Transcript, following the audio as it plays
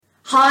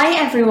Hi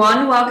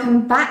everyone,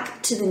 welcome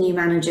back to the New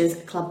Managers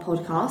Club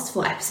podcast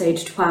for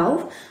episode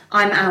 12.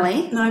 I'm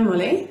Ali. And I'm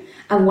Molly.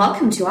 And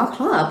welcome to our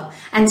club.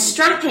 And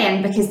strap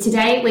in because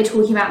today we're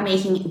talking about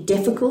making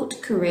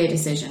difficult career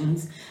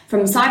decisions.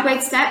 From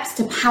sideways steps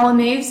to power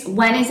moves,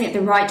 when is it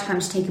the right time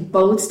to take a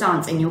bold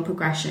stance in your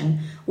progression?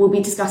 We'll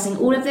be discussing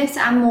all of this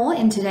and more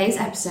in today's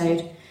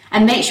episode.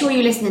 And make sure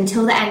you listen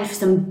until the end for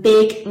some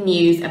big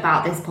news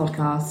about this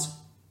podcast.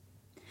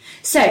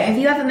 So, have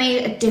you ever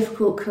made a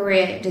difficult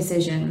career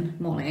decision,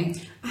 Molly?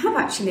 I have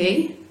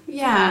actually.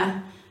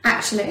 Yeah.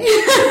 Actually?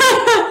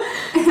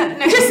 No,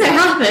 just so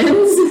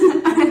happens.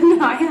 No,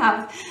 I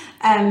have.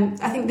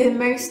 I think the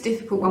most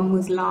difficult one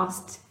was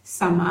last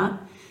summer.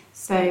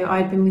 So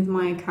I'd been with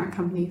my current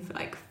company for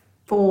like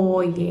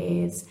 4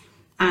 years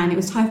and it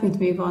was time for me to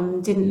move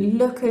on. Didn't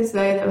look as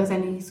though there was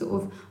any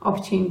sort of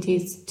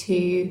opportunities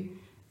to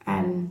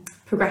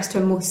progress to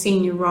a more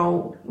senior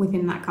role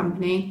within that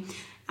company.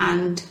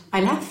 And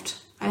I left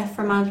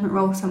for a management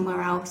role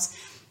somewhere else.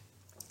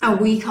 A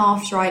week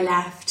after I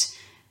left,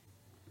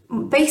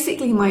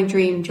 basically my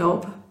dream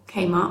job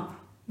came up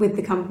with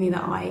the company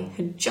that I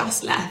had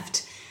just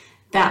left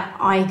that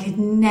I could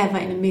never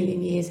in a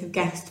million years have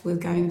guessed was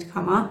going to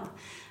come up.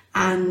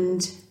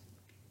 And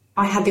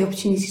I had the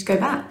opportunity to go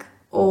back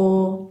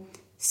or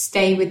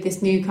stay with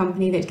this new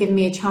company that'd given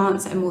me a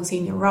chance at a more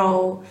senior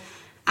role.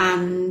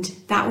 And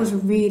that was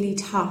really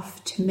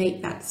tough to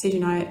make that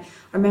decision. I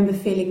remember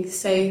feeling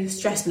so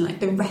stressed and like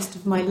the rest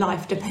of my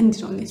life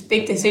depended on this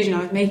big decision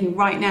I was making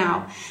right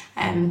now.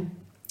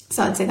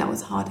 So I'd say that was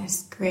the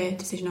hardest career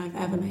decision I've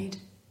ever made.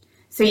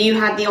 So you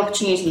had the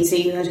opportunity, so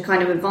you had to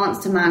kind of advance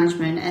to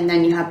management and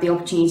then you had the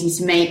opportunity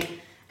to make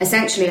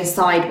essentially a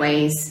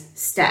sideways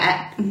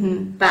step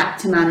back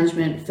to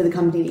management for the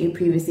company that you'd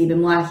previously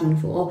been working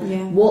for.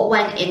 Yeah. What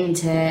went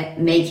into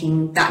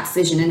making that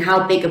decision and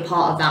how big a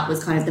part of that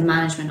was kind of the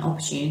management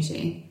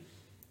opportunity?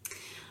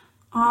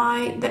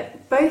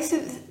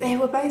 They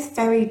were both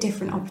very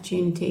different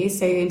opportunities.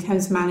 So in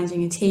terms of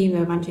managing a team, they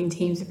were managing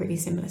teams of really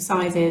similar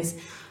sizes.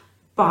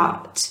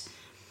 But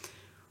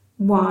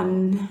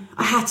one,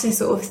 I had to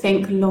sort of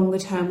think longer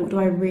term, what do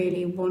I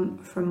really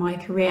want from my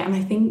career? And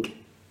I think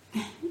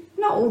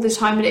not all the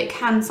time, but it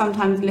can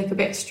sometimes look a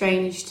bit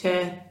strange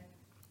to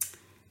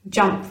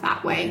jump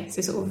that way.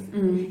 So sort of,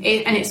 and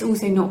it's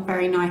also not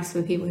very nice for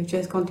the people who've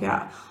just gone through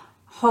that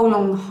whole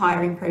long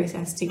hiring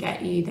process to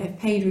get you. They've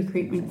paid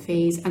recruitment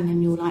fees, and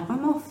then you're like,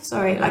 I'm off.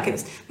 Sorry,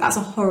 that's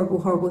a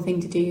horrible thing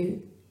to do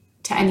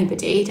to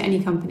anybody, to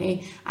any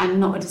company,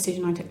 and not a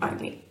decision I took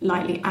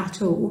lightly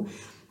at all.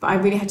 But I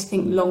really had to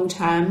think long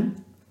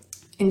term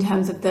in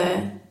terms of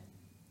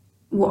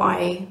what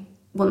I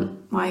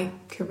want my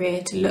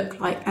career to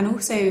look like, and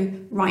also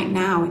right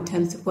now in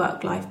terms of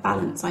work-life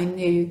balance. I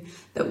knew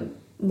that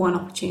one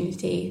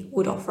opportunity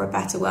would offer a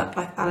better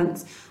work-life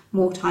balance,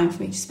 more time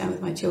for me to spend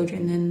with my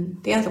children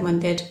than the other one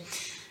did.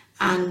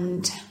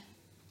 And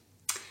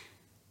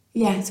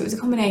yeah, so it was a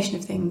combination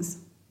of things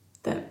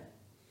that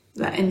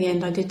in the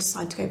end I did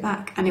decide to go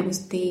back, and it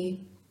was the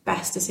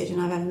best decision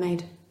I've ever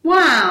made.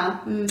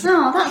 Wow.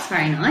 Oh, that's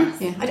very nice.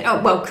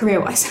 Yeah. Well,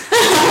 career-wise.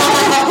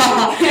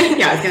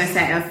 Yeah, I was going to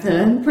say that's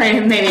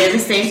maybe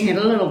overstating it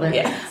a little bit.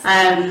 Yeah.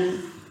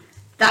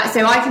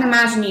 So I can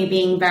imagine you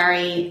being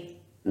very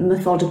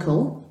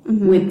methodical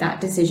with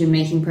that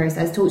decision-making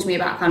process. Talk to me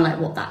about kind of like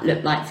what that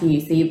looked like for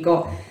you. So you've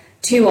got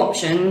two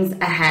options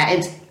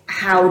ahead.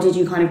 How did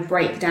you kind of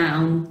break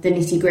down the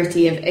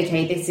nitty-gritty of,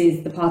 okay, this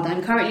is the path that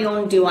I'm currently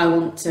on. Do I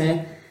want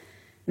to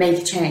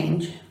make a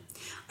change?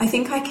 I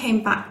think I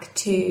came back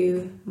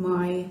to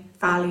my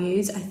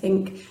values. I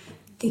think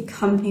the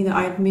company that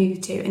I'd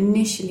moved to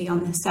initially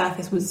on the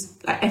surface was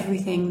like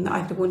everything that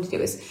I'd wanted. It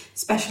was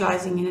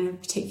specialising in a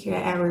particular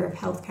area of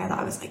healthcare that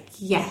I was like,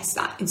 yes,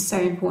 that is so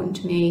important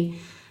to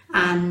me.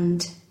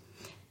 And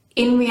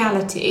in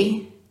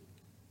reality,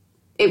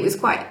 it was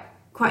quite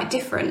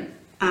different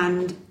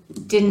and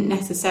didn't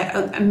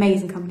necessarily,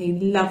 amazing company,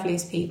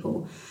 loveliest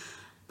people,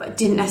 but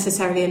didn't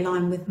necessarily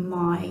align with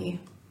my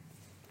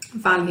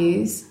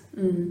values.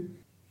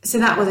 So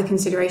that was a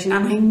consideration,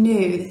 and I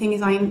knew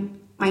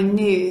I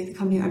knew the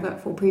company that I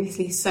worked for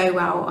previously so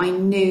well. I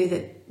knew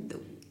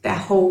that their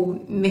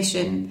whole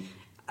mission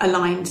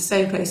aligned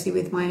so closely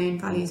with my own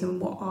values and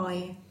what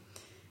I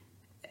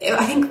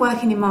think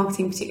working in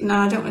marketing particularly,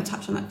 now I don't want to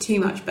touch on that too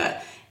much,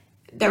 but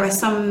there are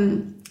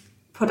some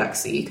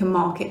products that you can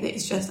market that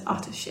is just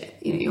utter shit.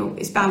 You know,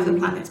 it's bad for the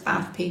planet, it's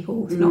bad for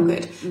people, it's not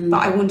good.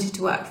 But I wanted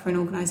to work for an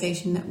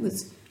organisation that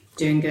was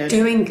doing good.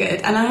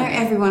 And I know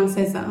everyone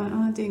says that,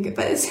 doing good,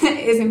 but it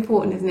is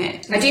important, isn't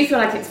it? I do feel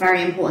like it's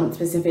very important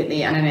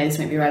specifically, and I know this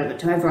won't be relevant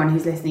to everyone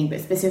who's listening,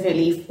 but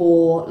specifically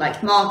for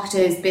like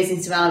marketers,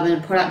 business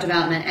development, product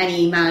development,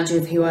 any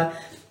managers who are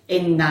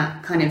in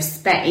that kind of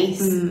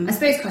space. I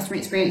suppose customer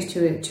experience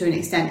to an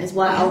extent as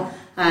well.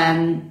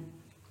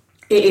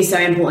 It is so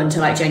important to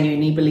like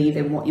genuinely believe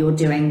in what you're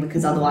doing,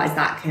 because otherwise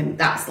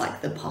that's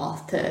like the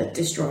path to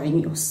destroying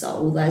your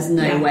soul. There's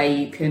no way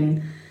you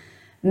can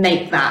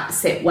make that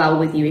sit well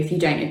with you if you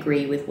don't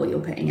agree with what you're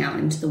putting out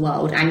into the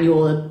world, and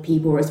you're the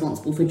people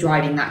responsible for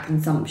driving that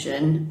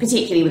consumption,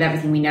 particularly with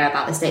everything we know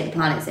about the state the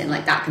planet's in.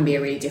 Like, that can be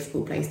a really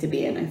difficult place to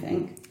be in, I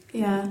think.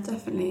 Yeah,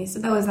 definitely. So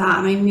there was that,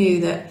 and I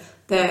knew that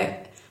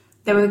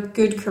there were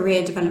good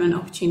career development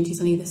opportunities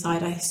on either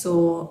side. I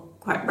saw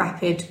quite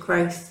rapid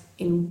growth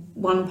in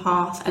one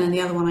path, and then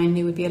the other one I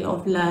knew would be a lot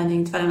of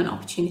learning development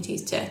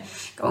opportunities to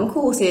go on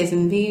courses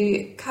and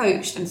be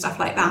coached and stuff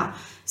like that.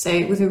 So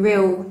it was a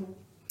real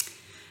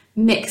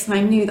mix, and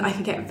I knew that I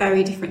could get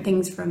very different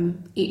things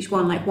from each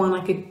one. Like, one,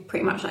 I could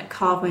pretty much like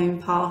carve my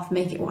own path,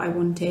 make it what I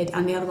wanted,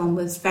 and the other one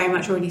was very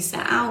much already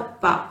set out,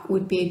 but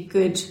would be a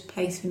good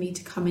place for me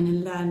to come in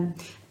and learn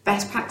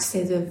best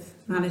practices of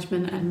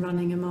management and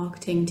running a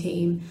marketing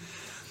team.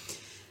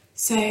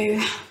 So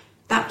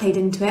that played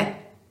into it.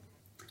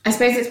 I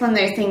suppose it's one of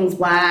those things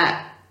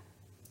where,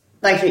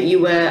 like, you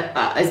were,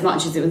 as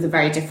much as it was a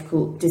very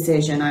difficult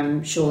decision,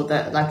 I'm sure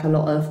that like a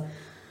lot of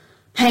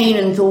pain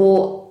and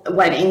thought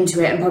went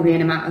into it, and probably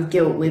an amount of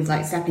guilt with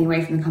like stepping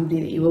away from the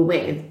company that you were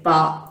with,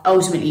 but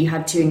ultimately you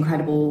had two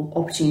incredible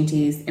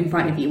opportunities in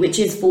front of you, which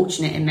is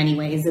fortunate in many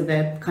ways of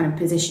a kind of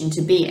position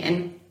to be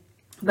in.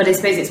 But I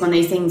suppose it's one of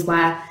those things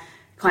where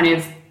kind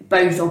of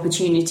both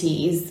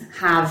opportunities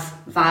have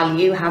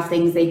value, have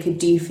things they could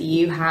do for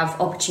you, have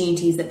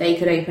opportunities that they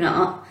could open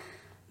up.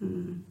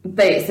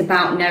 But it's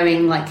about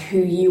knowing like who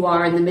you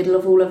are in the middle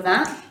of all of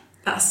that.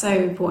 That's so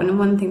important. And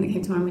one thing that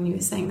came to mind when you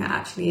were saying that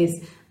actually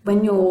is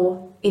when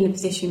you're in a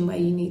position where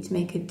you need to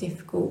make a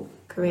difficult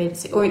career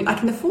decision, or like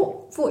in the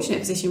fortunate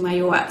position where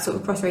you're at sort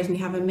of crossroads and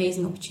you have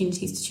amazing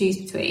opportunities to choose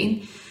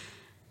between,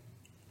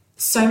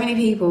 so many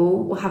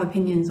people will have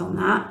opinions on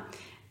that.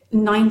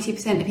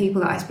 90% of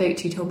people that I spoke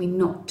to told me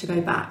not to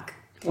go back.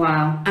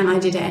 Wow. And I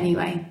did it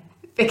anyway.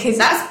 Because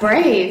that's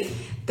brave.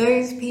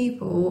 Those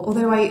people,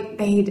 although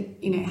they'd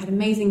had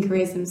amazing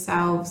careers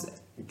themselves,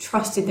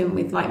 trusted them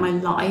with like my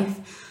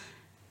life,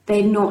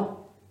 they'd not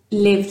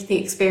lived the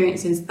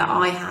experiences that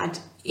I had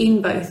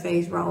in both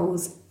those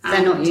roles.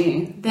 They're not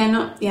you. They're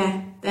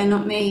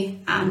not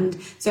me.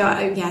 And so,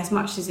 as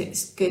much as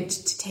it's good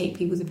to take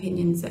people's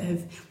opinions that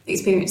have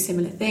experienced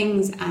similar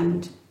things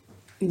and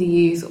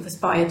you sort of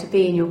aspire to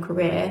be in your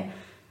career,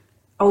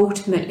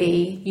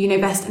 ultimately, you know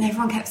best. And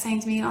everyone kept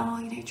saying to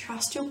me,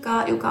 trust your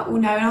gut will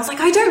know. And I was like,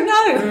 I don't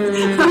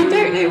know. I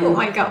don't know what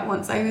my gut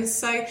wants.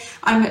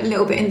 I'm a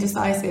little bit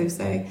indecisive.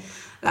 So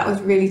that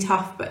was really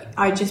tough. But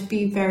I'd just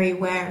be very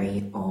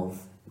wary of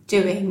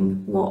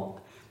doing what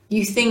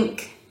you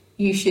think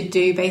you should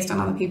do based on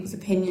other people's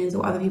opinions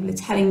or other people are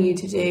telling you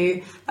to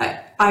do.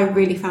 Like, I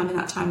really found in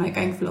that time, like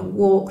going for long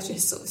walks,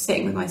 just sort of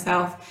sitting with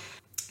myself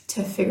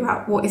to figure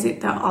out what is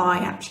it that I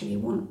actually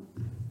want.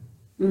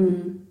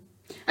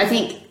 I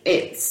think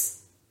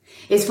it's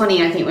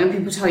funny, I think, when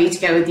people tell you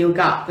to go with your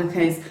gut,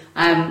 because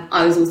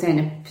I was also in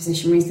a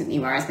position recently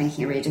where I was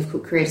making a really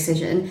difficult career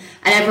decision,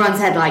 and everyone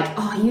said like,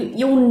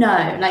 you'll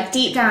know, like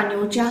deep down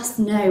you'll just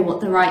know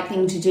what the right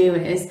thing to do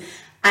is.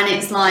 And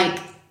it's like,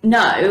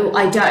 no,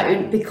 I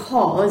don't,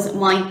 because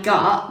my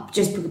gut,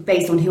 just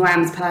based on who I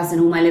am as a person,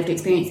 all my lived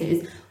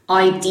experiences,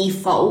 I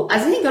default,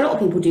 as I think a lot of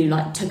people do,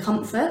 like to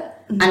comfort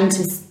and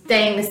to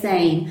staying the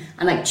same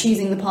and like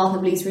choosing the path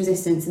of least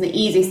resistance and the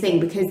easiest thing,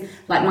 because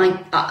like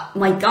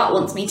my gut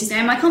wants me to stay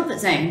in my comfort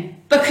zone,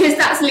 because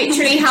that's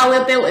literally how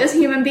we're built as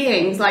human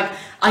beings. Like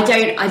I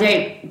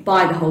don't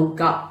buy the whole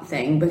gut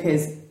thing,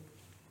 because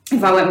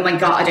if I went with my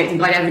gut, I don't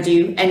think I'd ever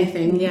do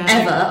anything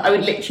ever. I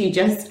would literally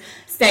just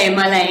stay in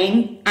my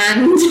lane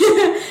and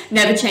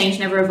never change,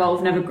 never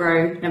evolve, never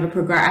grow, never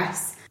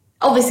progress.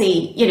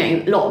 Obviously,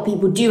 a lot of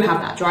people do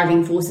have that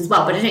driving force as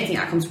well, but I don't think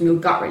that comes from your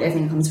gut, really. I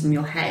think it comes from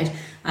your head.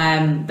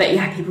 But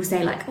yeah, people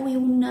say like,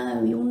 you'll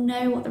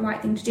know what the right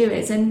thing to do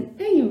is. And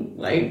no, you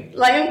won't.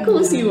 Like, of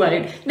course you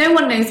won't. No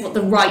one knows what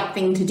the right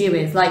thing to do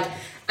is. Like,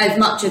 as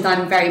much as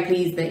I'm very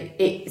pleased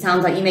that it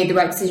sounds like you made the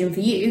right decision for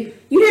you,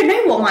 you don't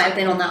know what might have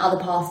been on that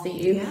other path for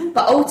you. Yeah.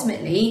 But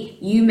ultimately,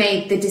 you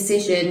made the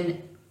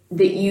decision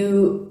that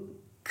you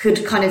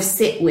could kind of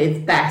sit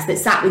with best, that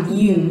sat with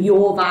you,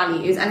 your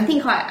values. And I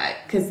think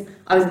because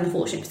I was in the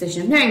fortunate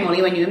position of knowing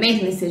Molly when you were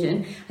making the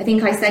decision, I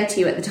think I said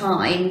to you at the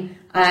time,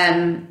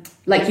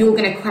 like, you're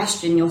going to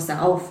question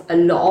yourself a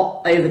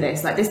lot over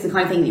this. Like, this is the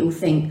kind of thing that you'll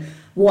think,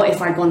 what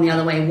if I'd gone the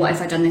other way? What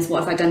if I'd done this?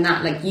 What if I'd done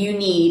that? Like, you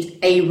need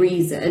a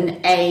reason,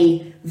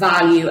 a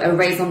value, a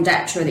raison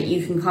d'etre that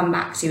you can come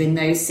back to in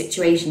those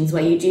situations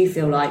where you do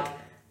feel like,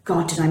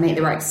 God, did I make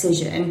the right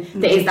decision?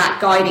 That is that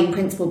guiding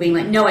principle being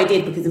like, no, I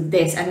did because of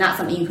this. And that's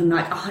something you can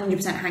like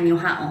 100% hang your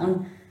hat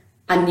on.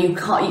 And you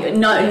can't,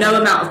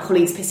 no amount of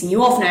colleagues pissing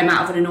you off, no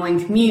amount of an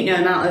annoying commute, no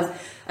amount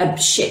of a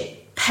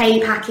shit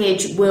pay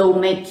package will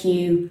make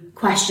you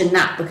question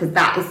that, because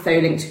that is so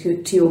linked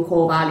to your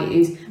core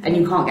values, and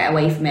you can't get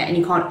away from it and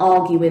you can't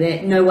argue with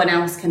it. No one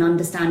else can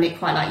understand it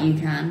quite like you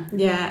can.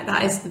 Yeah,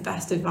 that is the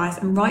best advice,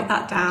 and write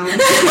that down. Stick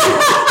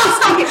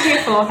it to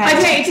your forehead.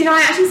 Okay, did I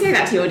actually say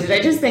that to you, or did I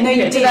just think no,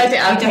 you it? did.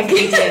 I you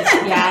definitely did.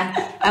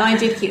 Yeah, and I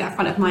did keep that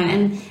front of mind.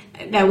 And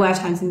there were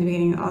times in the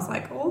beginning that I was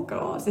like, oh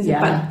god,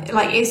 but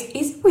like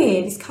it's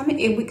weird.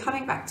 We're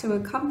coming back to a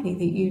company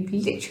that you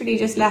literally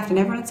just left and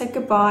everyone said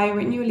goodbye,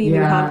 written you a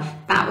leaving card.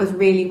 That was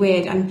really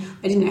weird, and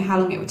I didn't know how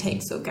long it would take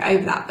to sort of get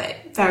over that,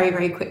 but very,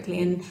 very quickly.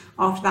 And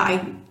after that,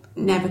 I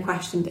never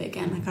questioned it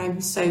again. Like,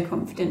 I'm so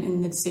confident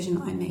in the decision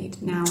that I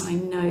made now. I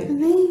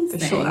know for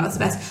sure that was the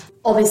best.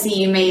 Obviously,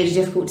 you made a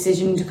difficult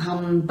decision to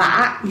come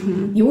back.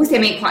 Mm-hmm. You also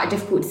made quite a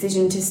difficult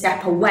decision to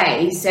step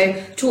away. So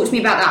talk to me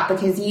about that,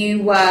 because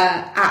you were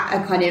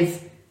at a kind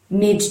of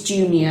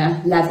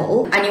mid-junior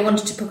level and you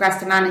wanted to progress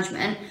to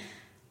management.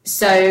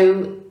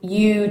 So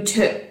you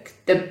took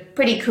the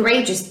pretty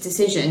courageous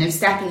decision of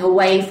stepping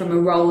away from a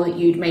role that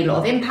you'd made a lot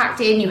of impact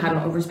in, you had a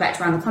lot of respect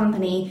around the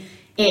company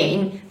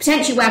in,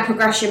 potentially where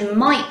progression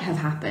might have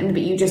happened,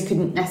 but you just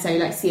couldn't necessarily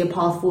like see a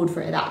path forward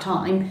for it at that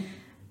time.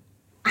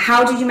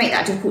 How did you make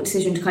that difficult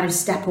decision to kind of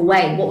step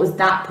away? What was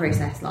that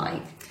process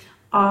like?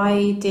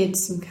 I did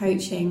some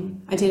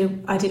coaching. I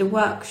did a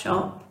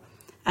workshop,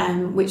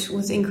 which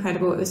was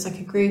incredible. It was like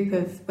a group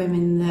of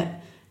women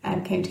that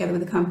came together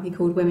with a company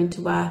called Women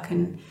to Work,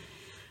 and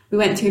we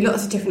went through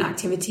lots of different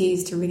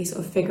activities to really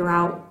sort of figure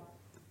out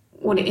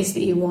what it is that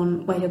you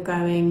want, where you're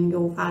going,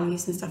 your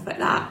values and stuff like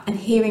that. And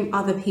hearing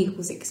other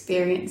people's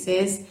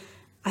experiences,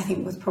 I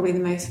think, was probably the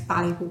most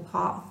valuable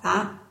part of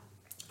that.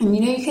 And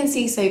you know, you can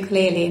see so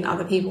clearly in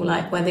other people,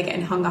 like where they're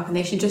getting hung up and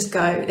they should just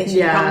go, they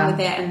should run with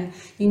it, and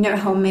you know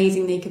how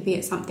amazing they could be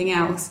at something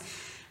else.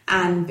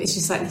 And it's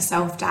just like the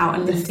self-doubt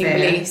and limiting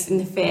beliefs and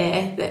the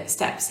fear that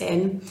steps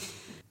in.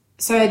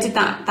 So I did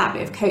that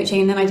bit of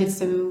coaching, and then I did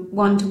some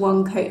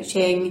one-to-one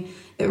coaching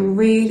that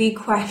really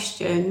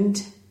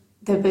questioned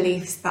the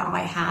beliefs that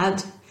I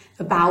had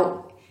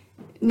about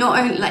not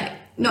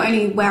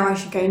only where I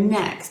should go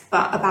next,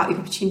 but about the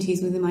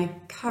opportunities within my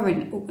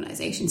current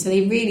organisation. So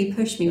they really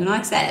pushed me when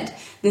I said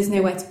there's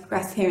nowhere to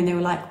progress here, and they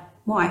were like,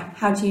 why?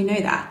 How do you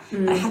know that?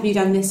 Like, have you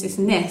done this, this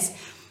and this?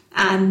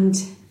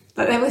 And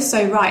but they were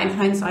so right. In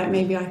hindsight,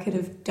 maybe I could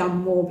have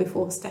done more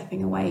before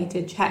stepping away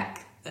to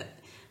check that.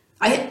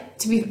 I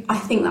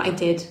think that I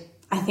did.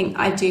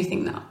 I do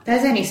think that.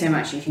 There's only so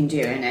much you can do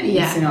in any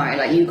scenario.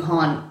 Like, you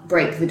can't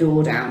break the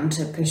door down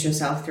to push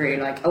yourself through.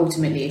 Like,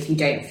 ultimately, if you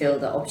don't feel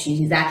that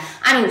opportunity is there,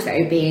 and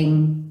also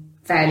being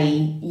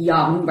fairly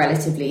young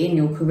relatively in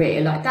your career,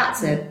 like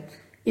that's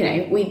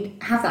we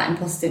have that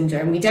imposter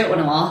syndrome. We don't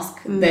want to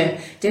ask the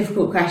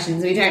difficult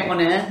questions. We don't want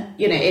to,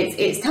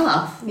 it's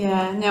tough.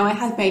 Yeah, no, I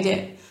have made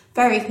it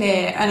very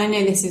clear, and I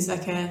know this is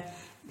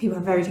people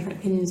have very different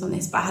opinions on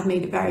this, but I had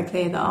made it very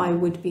clear that I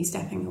would be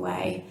stepping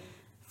away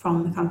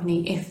from the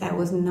company if there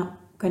was not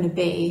going to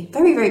be.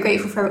 Very, very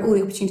grateful for all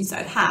the opportunities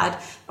that I'd had,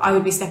 but I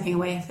would be stepping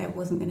away if there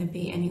wasn't going to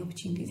be any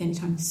opportunities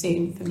anytime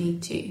soon for me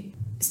to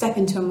step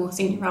into a more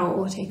senior role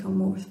or take on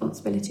more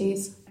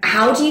responsibilities.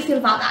 How do you feel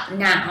about that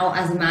now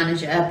as a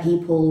manager,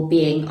 people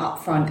being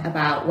upfront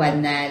about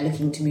when they're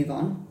looking to move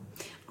on?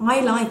 I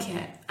like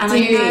it. And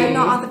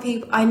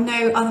I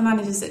know other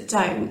managers that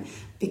don't,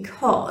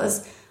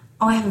 because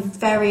I have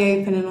very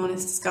open and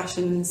honest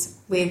discussions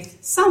with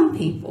some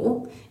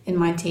people in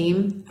my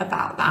team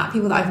about that,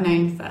 people that I've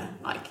known for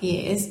like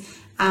years.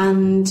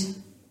 And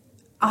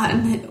I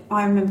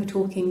remember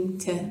talking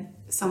to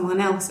someone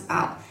else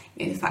about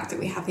the fact that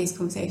we have these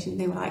conversations.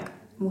 They were like,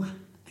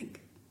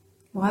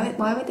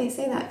 why would they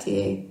say that to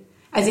you?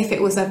 As if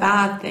it was a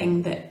bad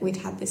thing that we'd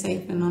had this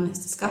open and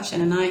honest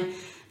discussion. And I,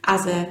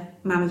 as a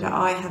manager,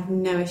 I have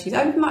no issues.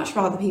 I would much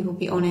rather people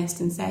be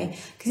honest and say,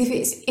 because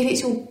if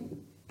it's your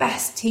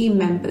best team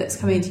member that's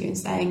coming to you and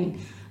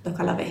saying, look,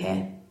 I love it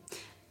here,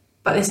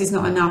 but this is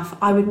not enough,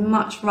 I would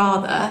much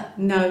rather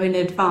know in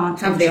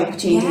advance, have the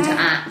opportunity to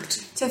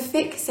act, to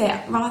fix it,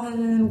 rather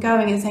than them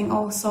going and saying,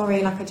 oh,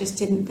 sorry, like I just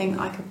didn't think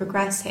I could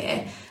progress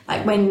here.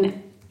 Like,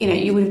 when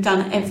you would have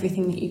done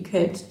everything that you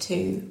could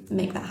to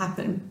make that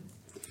happen.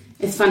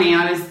 It's funny,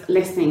 I was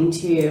listening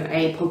to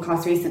a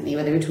podcast recently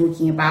where they were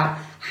talking about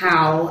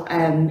how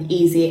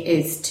easy it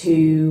is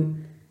to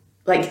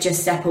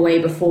just step away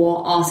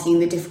before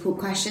asking the difficult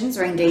questions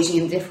or engaging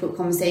in difficult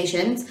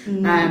conversations.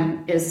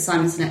 It was a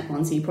Simon Sinek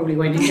one, so you probably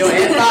won't enjoy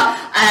it,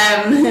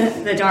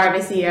 but the Diary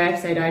of a CEO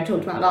episode I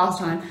talked about last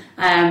time,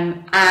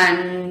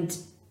 and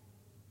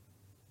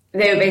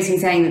they were basically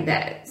saying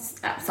that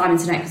Simon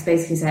Sinek was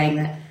basically saying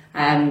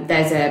that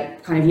there's a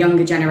kind of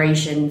younger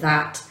generation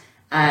that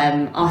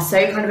are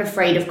so kind of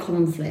afraid of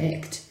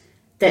conflict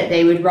that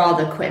they would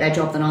rather quit their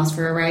job than ask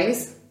for a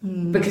raise,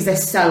 because they're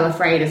so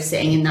afraid of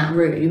sitting in that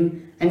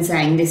room and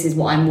saying, this is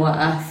what I'm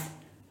worth.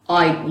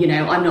 I'm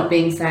not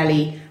being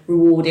fairly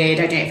rewarded.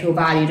 I don't feel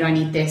valued. I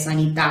need this, I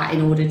need that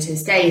in order to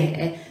stay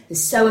here. They're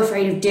so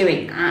afraid of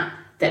doing that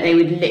they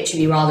would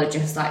literally rather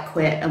just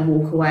quit and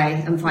walk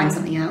away and find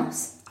something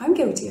else. I'm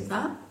guilty of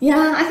that.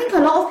 Yeah, I think a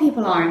lot of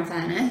people are, in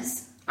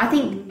fairness. I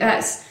think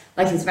that's,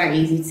 it's very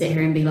easy to sit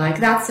here and be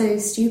like, that's so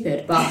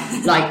stupid. But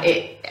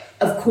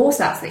of course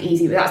that's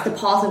that's the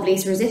path of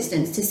least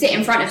resistance, to sit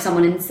in front of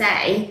someone and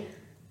say,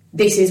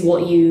 this is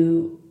what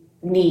you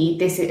need,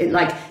 this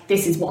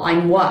is what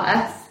I'm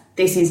worth,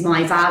 this is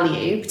my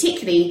value.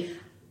 Particularly,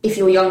 if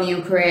you're young in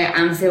your career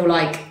and feel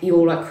like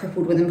you're like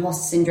crippled with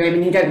imposter syndrome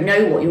and you don't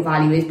know what your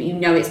value is, but you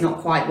know it's not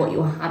quite what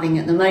you're having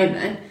at the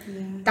moment,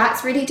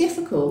 that's really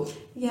difficult.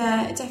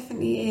 Yeah, it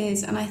definitely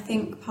is. And I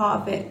think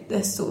part of it,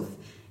 the sort of,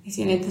 is,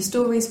 you know, the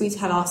stories we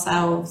tell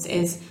ourselves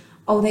is,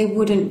 oh, they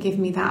wouldn't give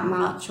me that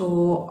much,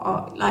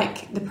 or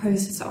like the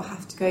process I'll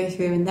have to go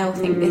through, and they'll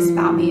think this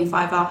about me if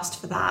I've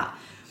asked for that.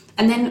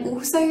 And then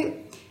also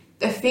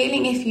the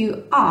feeling if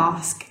you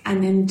ask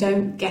and then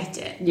don't get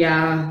it.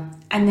 Yeah.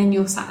 And then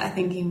you're sat there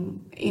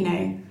thinking, you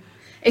know...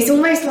 It's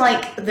almost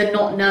like the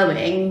not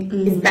knowing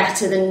is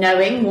better than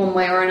knowing one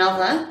way or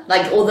another.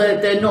 Like, or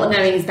the not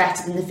knowing is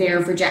better than the fear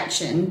of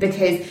rejection,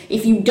 because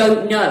if you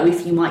don't know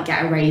if you might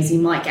get a raise, you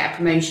might get a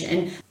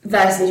promotion,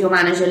 versus your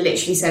manager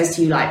literally says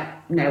to you,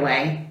 like, no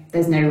way,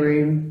 there's no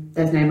room,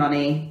 there's no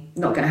money,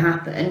 not going to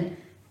happen,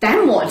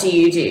 then what do?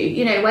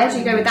 You know, where do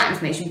you go with that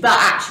information? But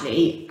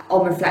actually,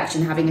 on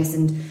reflection, having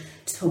listened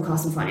to the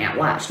podcast and finding out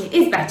why actually it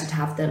is better to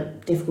have the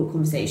difficult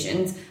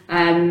conversations.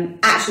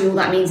 Actually, all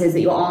that means is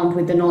that you're armed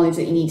with the knowledge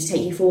that you need to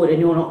take you forward,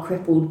 and you're not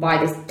crippled by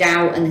this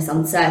doubt and this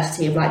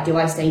uncertainty of like, do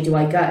I stay, do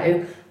I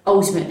go?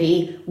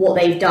 Ultimately, what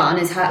they've done,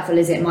 as hurtful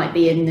as it might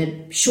be in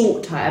the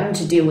short term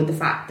to deal with the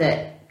fact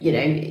that, you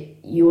know,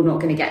 you're not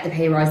going to get the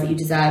pay rise that you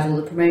deserve or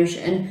the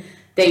promotion,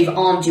 they've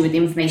armed you with the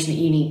information that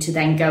you need to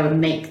then go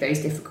and make those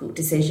difficult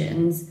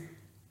decisions.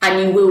 And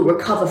you will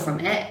recover from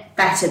it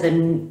better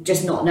than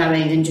just not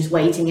knowing and just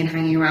waiting and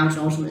hanging around and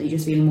ultimately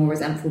just feeling more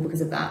resentful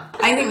because of that.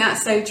 I think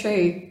that's so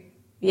true.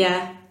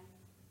 Yeah.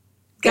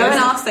 Go and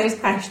ask those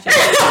questions.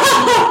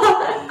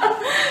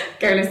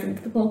 Go listen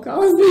to the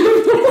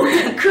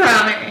podcast.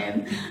 Cram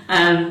it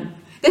in.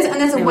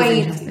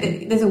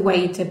 There's a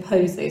way to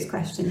pose those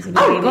questions in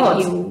a way that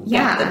you'll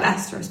get the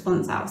best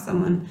response out of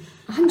someone.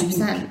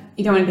 100%.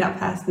 You don't want to be that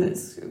person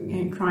that's,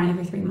 you know, crying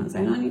every 3 months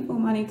saying, I need more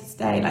money to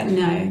stay. Like,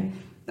 no.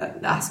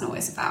 That's not what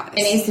it's about.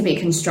 It needs to be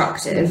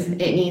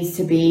constructive. It needs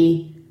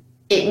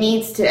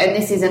to, and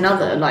this is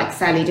another like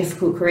fairly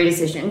difficult career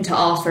decision, to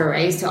ask for a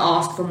raise, to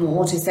ask for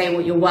more, to say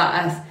what you're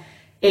worth.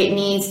 It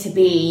needs to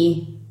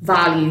be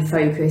value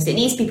focused. It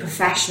needs to be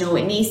professional.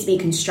 It needs to be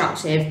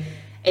constructive.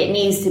 It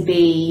needs to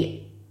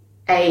be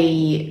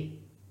a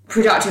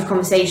productive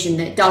conversation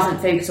that doesn't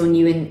focus on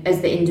you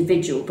as the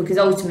individual, because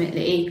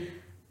ultimately,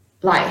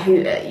 like,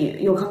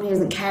 your company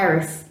doesn't care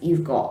if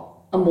you've got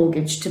a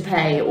mortgage to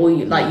pay, or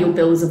your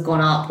bills have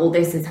gone up, or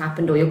this has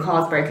happened, or your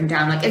car's broken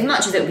down. Like, as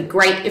much as it would be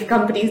great if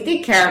companies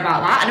did care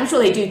about that, and I'm sure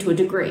they do to a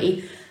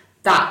degree,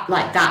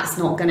 that's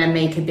not going to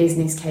make a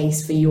business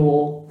case for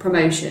your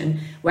promotion.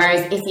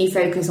 Whereas if you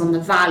focus on the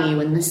value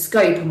and the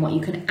scope and what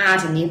you can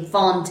add and the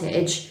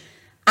advantage,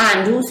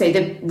 and also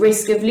the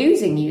risk of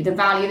losing you, the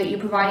value that you're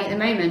providing at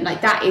the moment,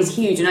 like, that is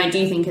huge. And I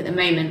do think at the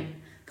moment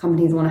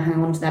companies want to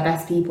hang on to their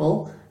best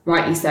people,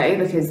 rightly so,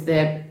 because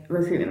the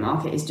recruitment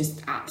market is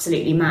just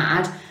absolutely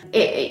mad.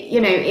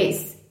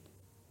 It's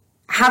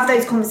have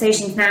those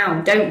conversations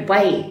now. Don't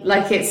wait.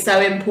 Like, it's so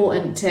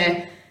important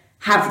to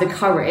have the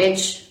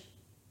courage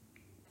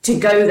to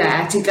go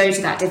there, to go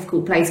to that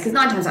difficult place, because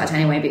 9 times out of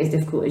 10 it won't be as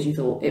difficult as you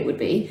thought it would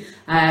be.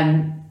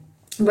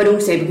 But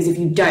also because if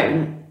you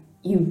don't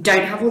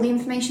have all the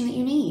information that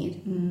you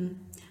need. And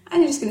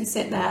you're just going to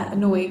sit there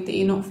annoyed that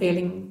you're not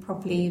feeling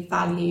properly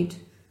valued.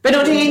 But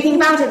not doing anything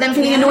about it, then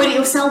feeling annoyed at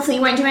yourself that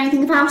you won't do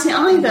anything about it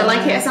either. Yeah.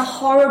 Like, it's a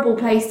horrible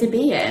place to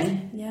be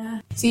in.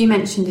 Yeah. So you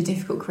mentioned a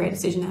difficult career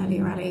decision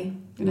earlier, Ali.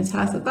 You want to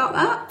tell us about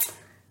that?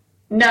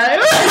 No.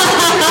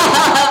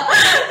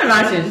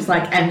 Imagine just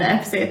like end the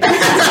episode.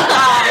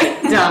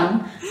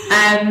 Done.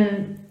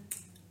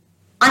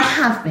 I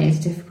have made a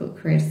difficult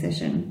career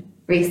decision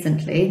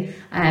recently,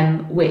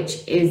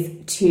 which is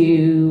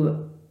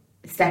to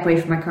step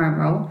away from my current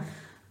role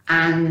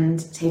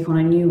and take on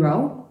a new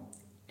role.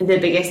 The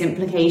biggest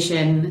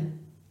implication,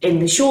 in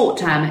the short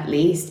term at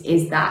least,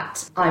 is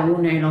that I will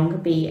no longer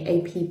be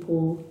a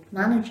people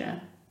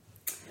manager.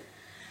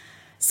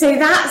 So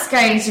that's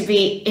going to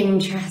be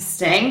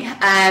interesting.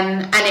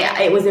 And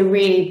it was a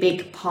really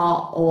big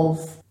part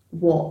of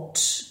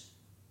what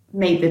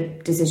made the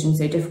decision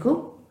so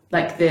difficult.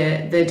 Like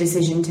the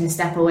decision to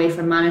step away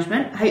from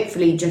management,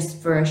 hopefully just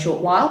for a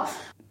short while.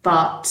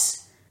 But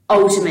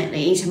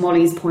ultimately, to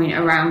Molly's point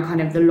around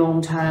kind of the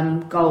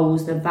long-term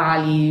goals, the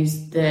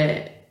values,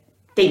 the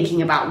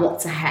thinking about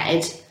what's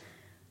ahead,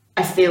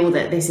 I feel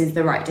that this is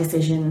the right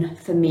decision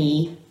for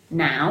me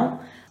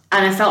now.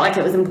 And I felt like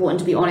it was important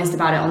to be honest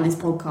about it on this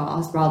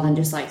podcast rather than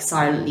just like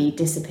silently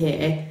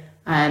disappear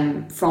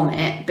from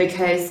it,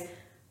 because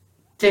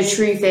the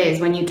truth is,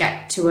 when you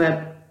get to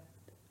a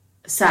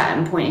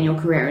certain point in your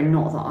career, and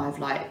not that I've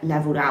like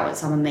leveled out at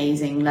some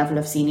amazing level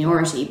of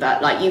seniority,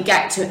 but like you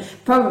get to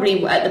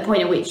probably at the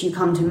point at which you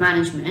come to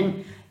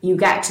management, you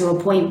get to a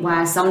point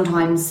where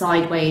sometimes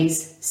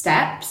sideways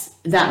steps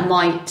that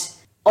might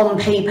on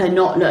paper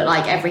not look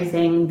like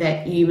everything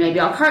that you maybe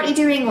are currently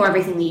doing or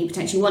everything that you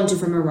potentially wanted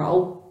from a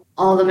role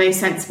are the most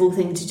sensible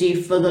thing to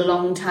do for the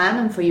long term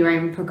and for your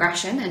own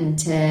progression and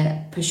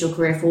to push your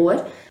career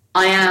forward.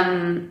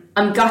 I'm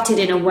gutted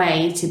in a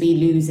way to be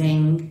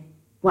losing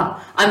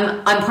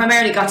I'm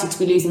primarily gutted to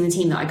be losing the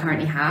team that I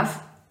currently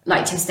have.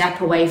 Like, to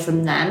step away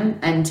from them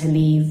and to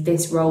leave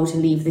this role, to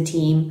leave the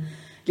team,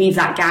 leave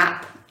that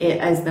gap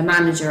as the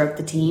manager of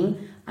the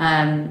team,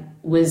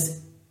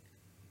 was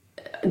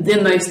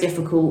the most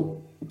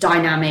difficult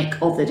dynamic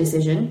of the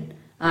decision.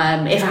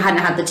 If I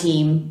hadn't had the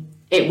team,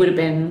 it would have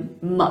been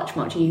much,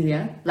 much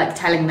easier. Like,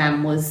 telling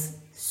them was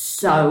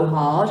so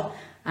hard,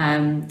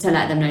 to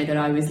let them know that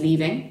I was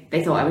leaving.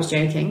 They thought I was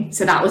joking.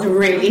 So that was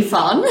really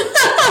fun.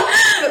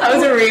 That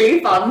was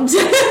really fun to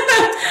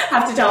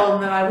have to tell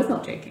them that I was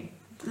not joking.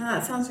 Oh,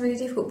 that sounds really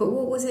difficult. But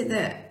what was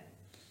it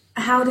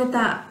how did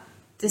that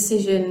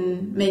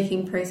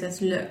decision-making process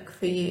look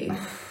for you?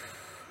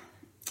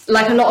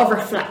 Like, a lot of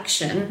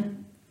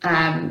reflection,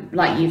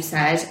 like you've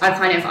said.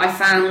 I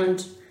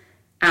found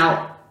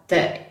out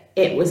that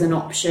it was an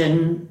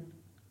option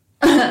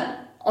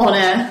on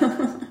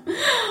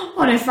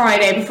a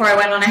Friday before I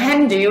went on a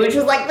hen do, which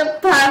was like the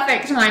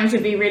perfect time to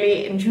be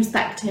really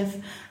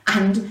introspective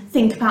and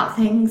think about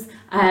things.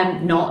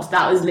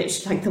 That was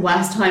literally like the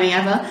worst timing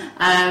ever.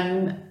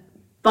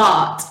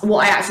 But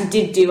what I actually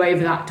did do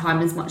over that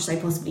time, as much as I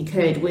possibly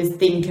could, was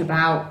think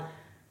about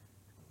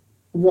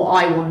what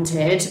I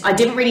wanted. I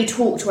didn't really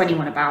talk to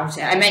anyone about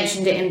it. I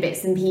mentioned it in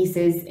bits and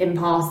pieces in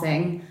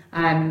passing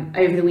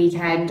over the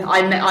weekend.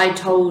 I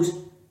told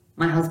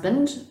my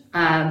husband,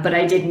 but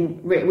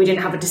we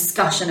didn't have a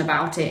discussion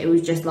about it. It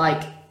was just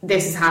like,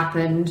 this has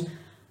happened.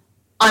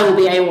 I will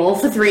be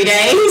AWOL for 3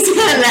 days.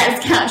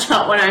 Let's catch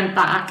up when I'm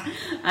back.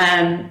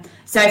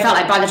 So I felt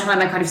like by the time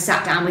I kind of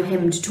sat down with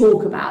him to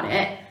talk about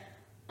it,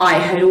 I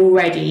had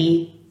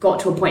already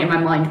got to a point in my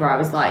mind where I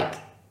was like,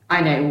 I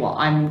know what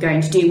I'm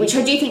going to do, which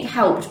I do think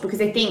helped, because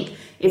I think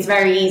it's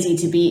very easy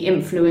to be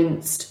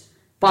influenced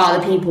by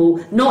other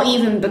people, not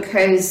even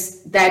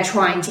because they're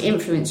trying to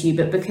influence you,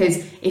 but because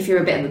if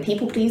you're a bit of a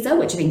people pleaser,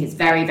 which I think is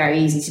very, very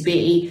easy to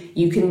be,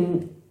 you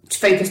can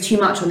focus too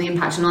much on the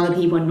impact on other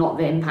people and not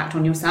the impact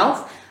on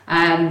yourself.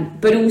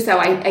 But also,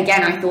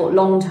 I thought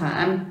long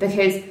term,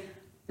 because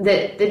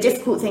the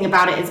difficult thing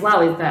about it as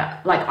well is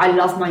that, like, I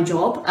love my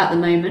job at the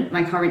moment,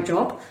 my current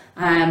job.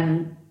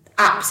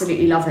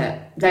 Absolutely love it.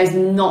 There's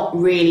not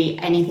really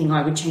anything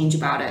I would change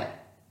about it.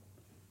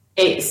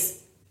 It's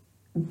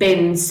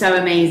been so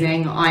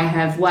amazing. I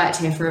have worked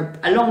here for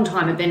a long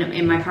time. I've been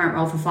in my current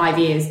role for 5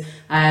 years,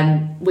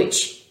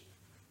 which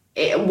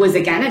it was,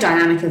 again, a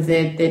dynamic of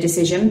the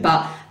decision,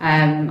 but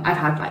I've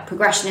had like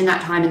progression in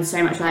that time and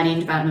so much learning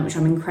and development, which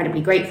I'm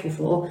incredibly grateful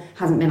for.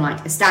 Hasn't been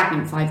like a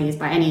stagnant 5 years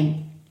by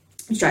any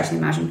stretch of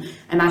the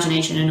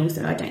imagination, and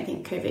also I don't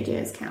think COVID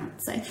years count,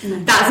 so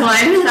no. that's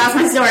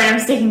my story and I'm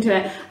sticking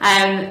to it.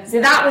 So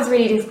that was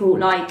really difficult.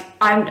 Like,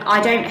 I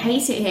don't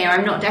hate it here,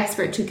 I'm not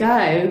desperate to go,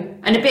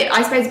 and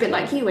I suppose a bit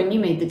like you when you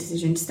made the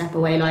decision to step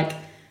away, like,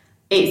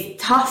 it's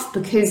tough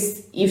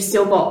because you've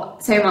still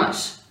got so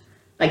much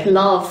like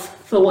love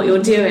for what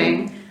you're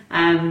doing.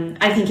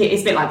 I think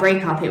it's a bit like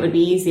breakup. It would be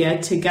easier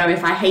to go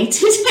if I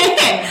hated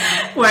it.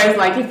 Whereas,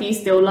 like, if you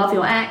still love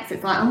your ex,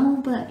 it's like,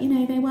 oh, but, you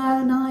know, they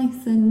were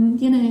nice,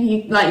 and, you know,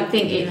 you like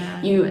think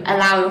it, you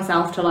allow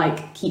yourself to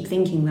like keep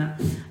thinking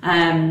that.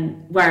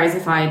 Whereas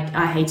if I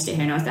hated it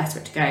here and I was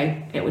desperate to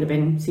go, it would have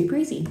been super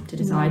easy to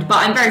decide. But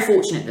I'm very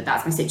fortunate that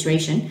that's my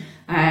situation.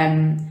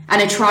 And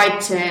I tried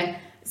to,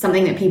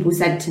 something that people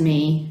said to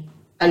me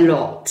a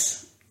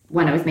lot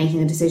when I was making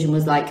the decision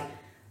was like,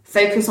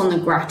 focus on the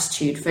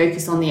gratitude,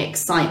 focus on the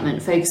excitement,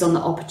 focus on the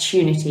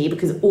opportunity,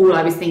 because all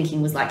I was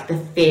thinking was like the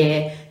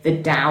fear, the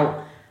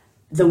doubt,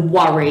 the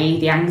worry,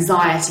 the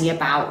anxiety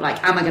about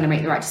like, am I going to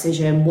make the right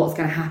decision? What's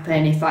going to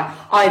happen if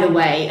either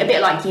way, a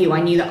bit like you, I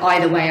knew that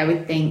either way I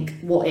would think,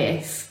 what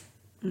if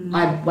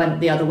I went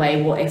the other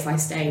way? What if I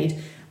stayed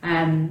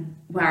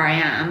where I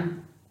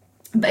am?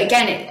 But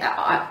again,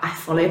 I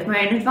followed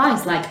my own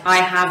advice. Like, I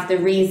have the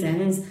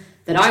reasons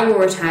that I will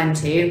return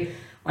to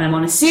when I'm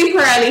on a super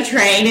early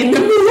train in the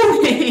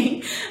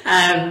morning,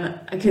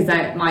 because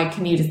my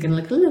commute is going to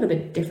look a little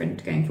bit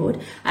different going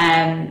forward.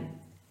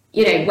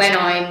 You know, when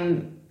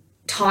I'm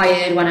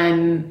tired, when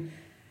I'm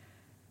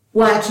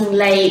working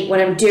late, when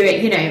I'm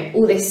doing, you know,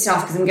 all this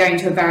stuff, because I'm going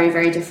to a very,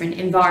 very different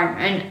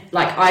environment,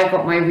 like, I've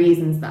got my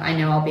reasons that I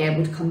know I'll be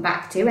able to come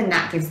back to, and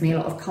that gives me a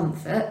lot of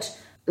comfort.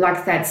 Like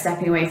I said,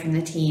 stepping away from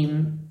the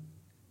team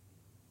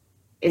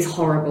is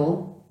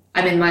horrible.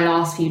 I'm in my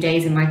last few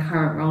days in my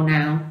current role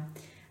now,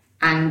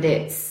 and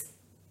it's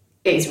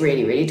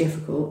really, really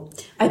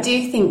difficult. I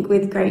do think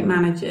with great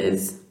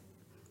managers,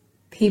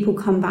 people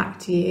come back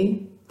to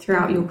you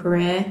throughout your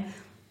career,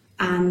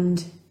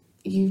 and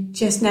you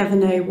just never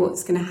know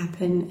what's going to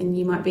happen, and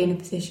you might be in a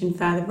position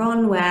further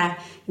on where,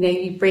 you know,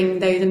 you bring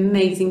those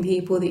amazing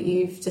people that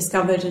you've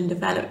discovered and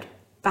developed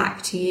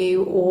back to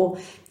you, or,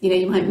 you know,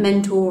 you might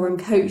mentor and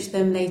coach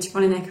them later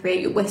on in their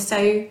career. We're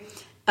so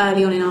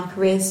early on in our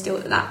careers still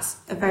that that's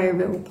a very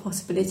real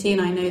possibility,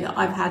 and I know that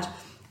I've had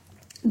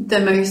the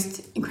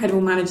most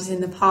incredible managers in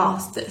the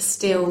past that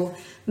still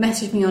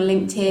message me on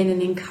LinkedIn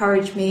and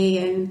encourage me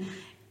and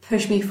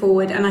push me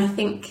forward. And I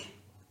think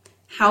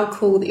how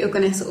cool that you're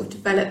going to sort of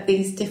develop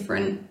these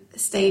different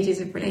stages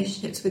of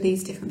relationships with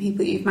these different people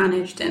that you've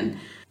managed. And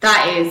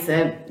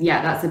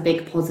that's a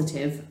big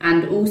positive.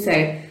 And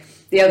also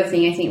the other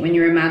thing, I think, when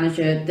you're a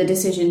manager, the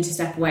decision to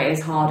step away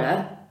is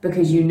harder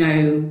because you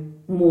know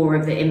more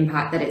of the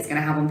impact that it's going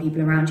to have on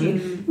people around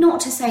you. Not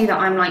to say that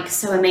I'm like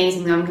so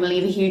amazing that I'm going to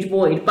leave a huge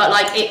void, but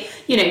like it,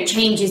 you know,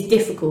 change is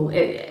difficult.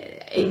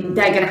 They're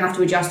going to have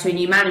to adjust to a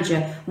new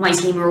manager. My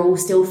team are all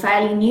still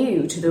fairly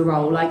new to the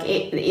role. Like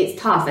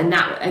it's tough, and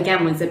that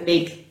again was a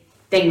big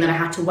thing that I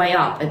had to weigh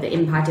up at the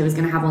impact it was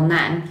going to have on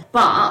them.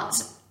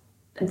 But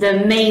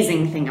the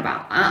amazing thing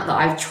about that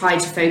I've tried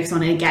to focus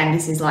on, and again,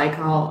 this is like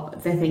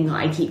the thing that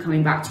I keep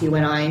coming back to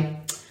when I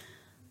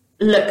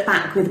look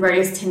back with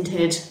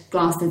rose-tinted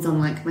glasses on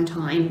like my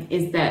time,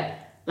 is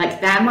that like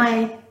they're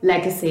my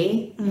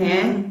legacy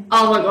here.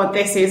 Oh my god,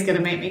 this is gonna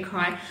make me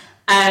cry.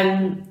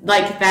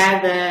 Like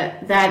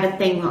they're the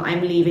thing that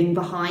I'm leaving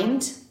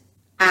behind,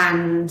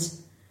 and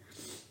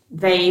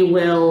they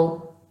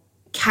will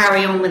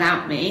carry on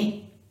without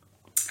me,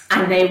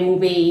 and they will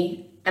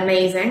be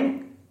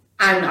amazing.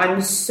 And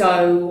I'm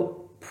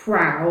so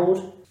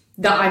proud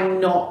that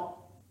I'm not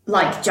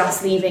like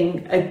just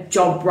leaving a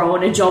job role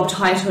and a job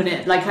title in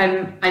it. Like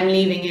I'm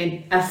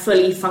leaving a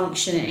fully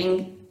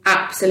functioning,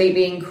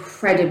 absolutely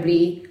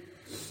incredibly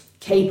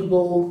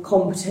capable,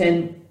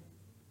 competent,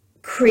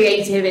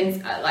 creative,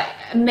 and like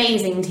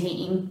amazing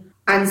team.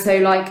 And so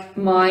like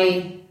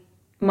my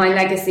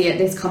legacy at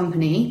this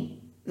company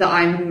that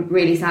I'm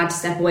really sad to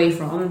step away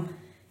from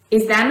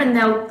is them, and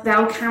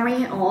they'll carry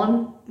it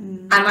on.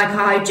 And like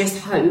I just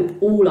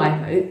hope, all I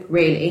hope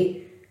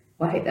really,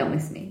 well, I hope they'll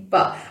miss me,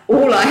 but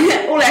all I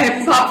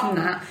hope apart from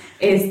that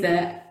is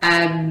that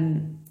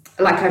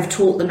like I've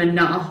taught them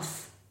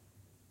enough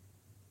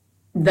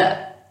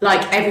that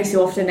like every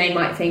so often they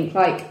might think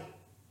like,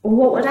 well,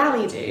 what would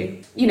Ali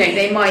do? You know,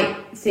 they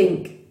might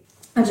think,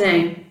 I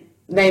don't know,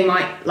 they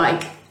might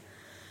like,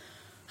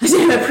 I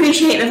don't know,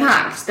 appreciate the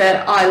fact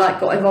that I like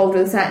got involved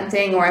with a certain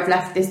thing, or I've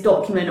left this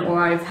document, or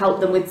I've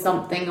helped them with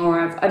something, or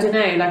I don't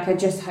know, like I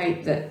just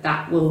hope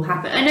that will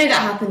happen. I know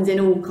that happens in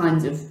all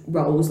kinds of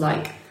roles,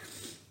 like,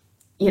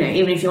 you know,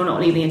 even if you're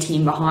not leaving a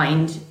team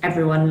behind,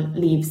 everyone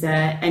leaves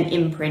an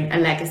imprint, a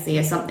legacy,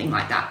 or something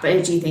like that. But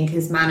I do think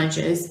as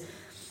managers,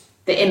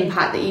 the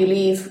impact that you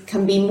leave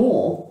can be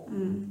more.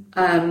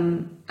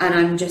 And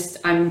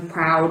I'm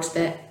proud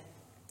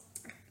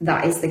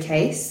that is the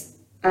case.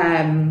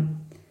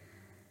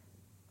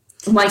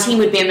 My team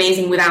would be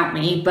amazing without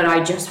me, but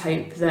I just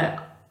hope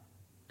that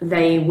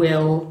they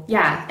will,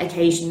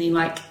 occasionally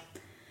like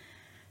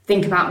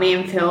think about me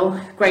and feel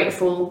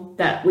grateful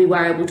that we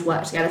were able to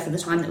work together for the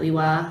time that we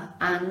were,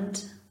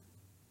 and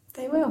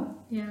they will.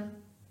 Yeah.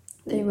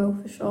 They will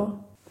for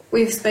sure.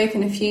 We've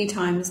spoken a few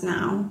times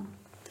now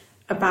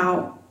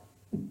about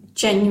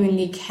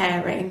genuinely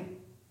caring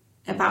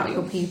about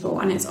your people,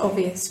 and it's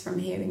obvious from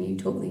hearing you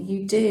talk that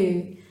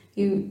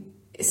you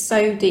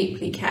so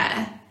deeply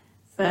care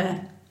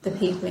for the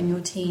people in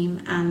your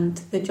team and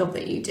the job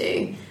that you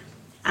do.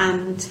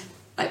 And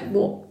like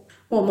what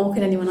more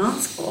could anyone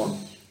ask for?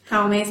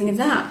 How amazing is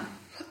that?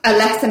 A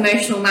less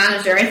emotional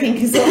manager, I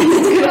think, is what I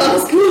could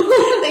ask for.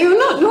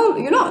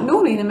 You're not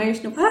normally an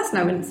emotional person,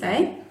 I wouldn't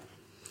say.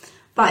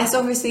 But it's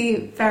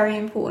obviously very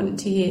important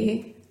to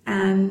you,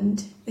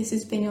 and this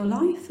has been your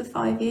life for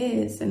 5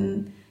 years,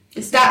 and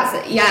that's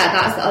the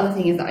other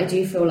thing, is that I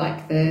do feel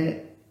like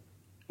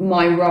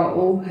my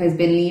role has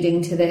been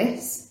leading to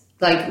this.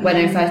 Like when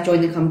I first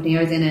joined the company,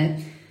 I was in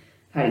a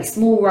fairly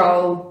small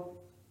role,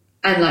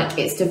 and like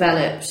it's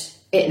developed.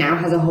 It now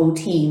has a whole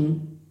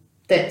team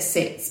that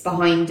sits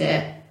behind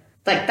it.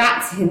 Like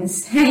that's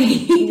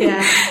insane.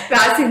 Yeah,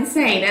 that's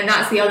insane. And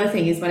that's the other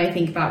thing, is when I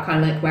think about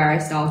kind of like where I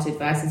started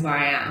versus where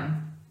I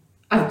am.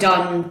 I've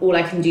done all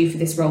I can do for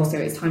this role, so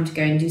it's time to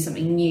go and do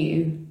something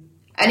new.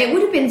 And it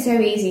would have been so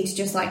easy to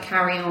just like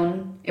carry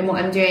on in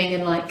what I'm doing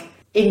and like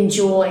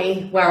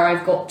enjoy where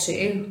I've got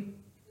to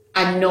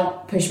and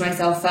not push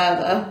myself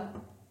further.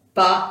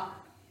 But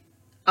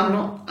I'm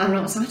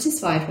not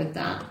satisfied with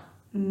that.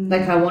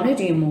 Like I want to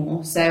do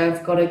more, so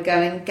I've got to go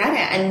and get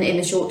it. And in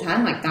the short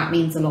term, like that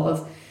means a lot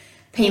of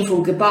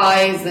painful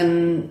goodbyes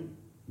and,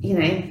 you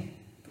know,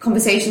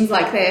 conversations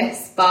like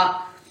this.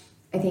 But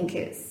I think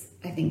it's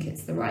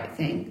the right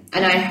thing,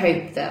 and I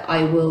hope that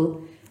I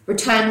will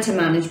return to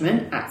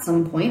management at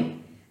some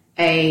point,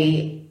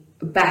 a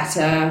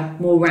better,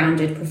 more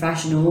rounded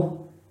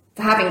professional,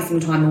 for having some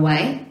time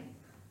away,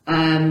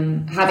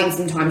 having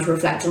some time to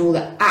reflect on all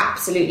the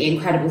absolutely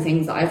incredible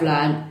things that I've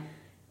learned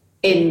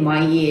in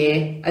my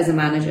year as a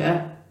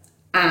manager.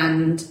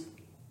 And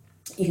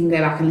you can go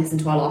back and listen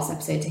to our last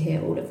episode to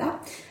hear all of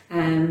that.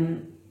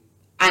 And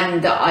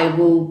that I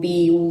will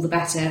be all the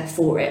better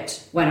for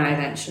it when I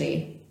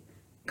eventually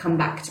come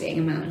back to being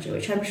a manager,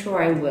 which I'm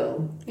sure I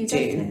will. You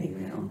definitely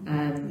will.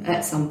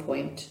 At some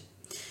point.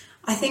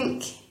 I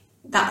think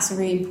that's a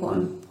really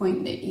important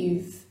point that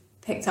you've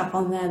picked up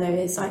on there, though,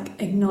 is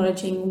like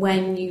acknowledging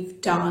when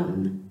you've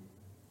done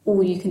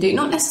all you can do.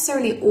 Not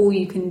necessarily all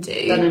you can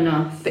do. Done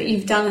enough. But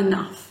you've done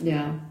enough.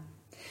 Yeah.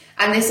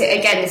 And this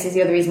is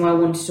the other reason why I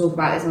wanted to talk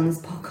about this on this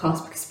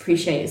podcast, because I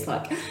appreciate it's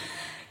like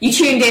you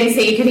tuned in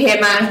so you could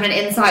hear management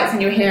insights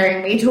and you're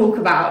hearing me talk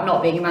about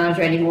not being a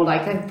manager anymore.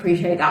 Like, I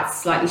appreciate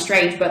that's slightly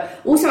strange,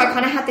 but also I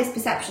kind of had this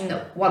perception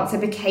that once I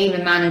became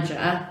a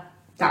manager,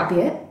 that would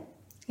be it.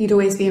 You'd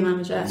always be a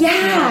manager.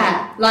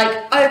 Yeah.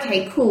 Like,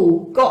 okay,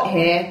 cool, got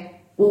here,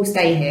 we'll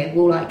stay here.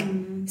 We'll like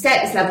stay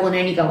at this level and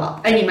only go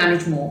up, only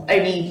manage more,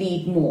 only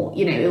lead more.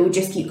 You know, it will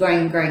just keep growing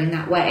and growing in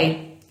that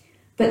way.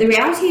 But the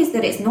reality is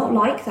that it's not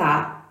like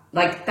that.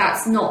 Like,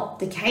 that's not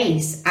the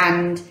case.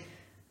 And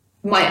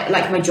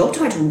my job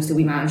title will still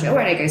be manager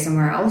when I go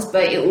somewhere else,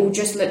 but it will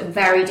just look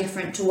very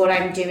different to what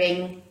I'm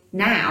doing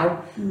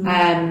now.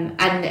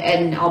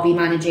 And I'll be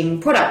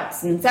managing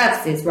products and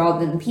services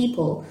rather than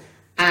people,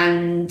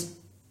 and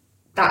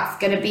that's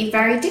going to be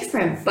very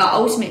different. But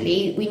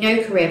ultimately, we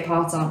know career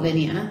paths aren't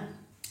linear.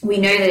 We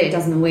know that it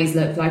doesn't always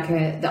look like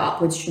the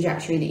upwards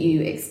trajectory that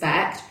you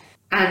expect.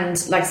 And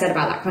like I said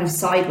about that kind of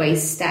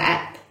sideways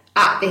step,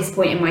 at this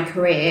point in my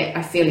career,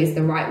 I feel is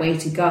the right way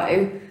to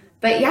go.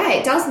 But yeah,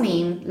 it does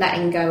mean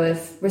letting go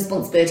of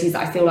responsibilities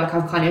that I feel like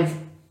I've kind of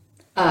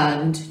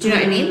earned. Do you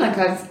know what I mean? Like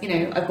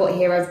I've got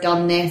here, I've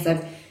done this,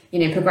 I've,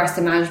 progressed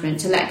to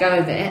management. To let go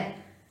of it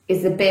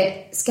is a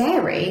bit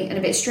scary and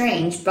a bit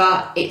strange,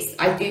 but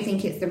I do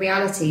think it's the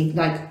reality.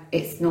 Like,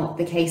 it's not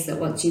the case that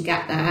once you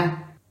get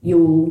there,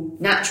 you'll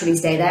naturally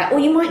stay there, or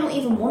you might not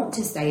even want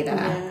to stay there.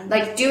 Yeah.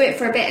 Like, do it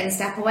for a bit and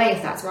step away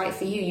if that's right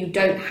for you. You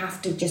don't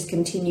have to just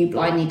continue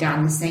blindly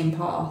down the same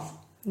path.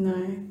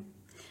 No.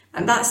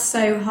 And that's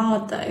so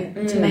hard,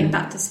 though, to make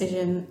that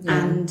decision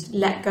and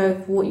let go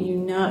of what you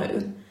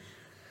know.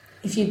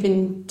 If you've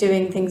been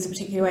doing things a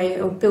particular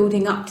way or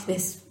building up to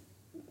this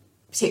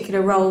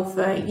particular role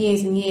for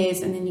years and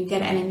years, and then you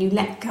get it and then you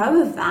let go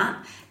of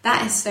that,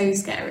 that is so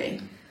scary.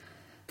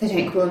 They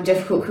don't call them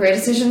difficult career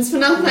decisions for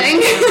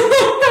nothing.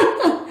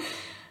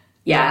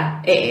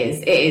 Yeah, it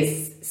is. It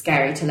is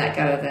scary to let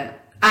go of it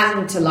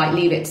and to like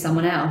leave it to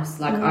someone else.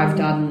 Like I've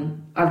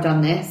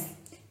done this.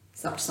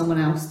 It's up to someone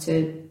else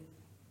to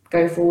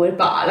go forward,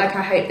 but like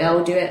I hope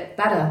they'll do it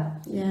better.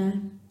 Yeah.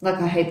 Like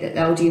I hope that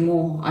they'll do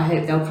more. I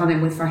hope they'll come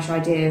in with fresh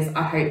ideas.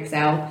 I hope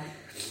they'll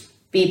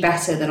be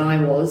better than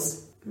I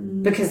was,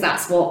 because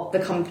that's what the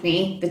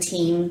company, the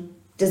team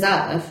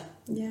deserve.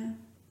 Yeah.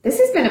 This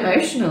has been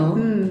emotional.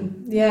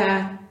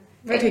 Yeah.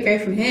 Where do we go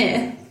from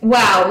here?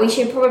 Well, we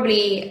should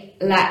probably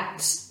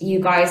let you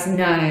guys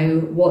know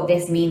what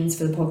this means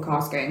for the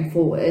podcast going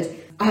forward.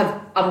 I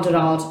have ummed and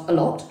ahed a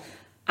lot,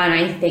 and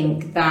I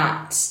think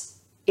that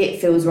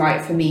it feels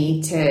right for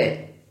me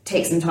to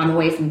take some time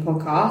away from the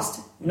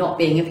podcast. Not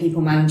being a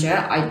people manager,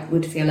 I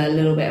would feel a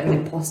little bit of an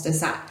imposter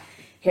sat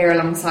here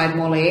alongside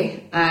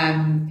Molly,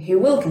 who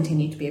will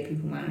continue to be a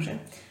people manager.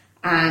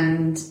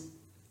 And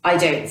I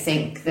don't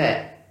think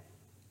that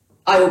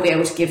I will be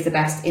able to give the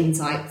best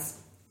insights.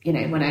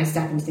 When I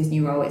step into this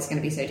new role, it's going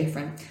to be so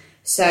different.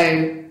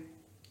 So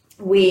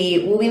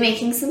we will be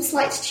making some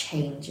slight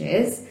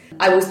changes.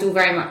 I will still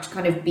very much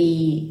kind of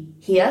be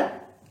here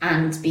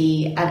and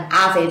be an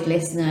avid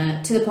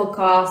listener to the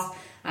podcast,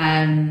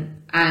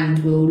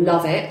 and will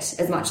love it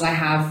as much as I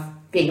have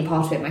being a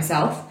part of it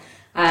myself.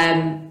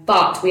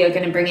 But we are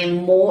going to bring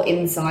in more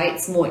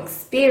insights, more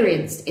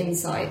experienced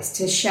insights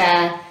to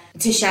share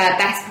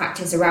best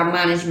practice around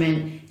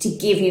management, to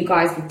give you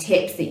guys the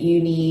tips that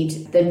you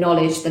need, the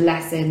knowledge, the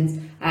lessons,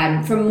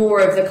 from more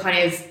of the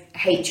kind of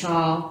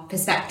HR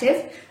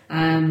perspective.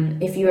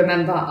 If you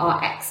remember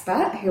our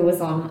expert who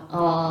was on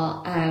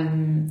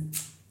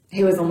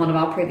one of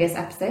our previous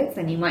episodes,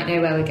 then you might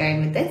know where we're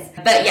going with this.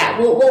 But yeah,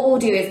 what we'll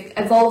do is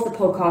evolve the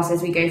podcast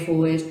as we go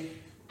forward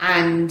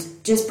and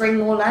just bring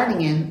more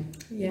learning in.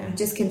 Yeah.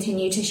 Just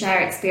continue to share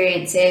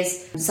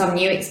experiences, some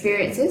new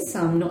experiences,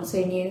 some not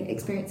so new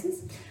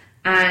experiences.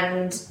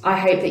 And I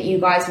hope that you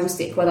guys will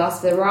stick with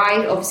us for the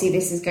ride. Obviously,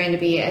 this is going to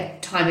be a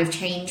time of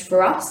change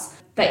for us,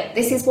 but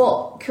this is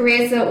what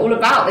careers are all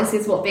about. This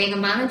is what being a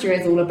manager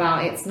is all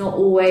about. It's not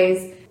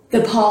always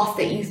the path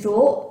that you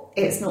thought.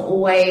 It's not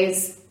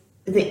always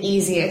the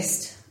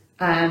easiest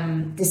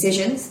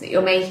decisions that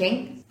you're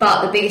making,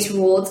 but the biggest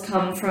rewards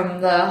come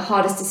from the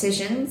hardest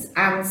decisions.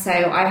 And so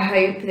I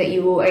hope that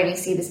you will only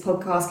see this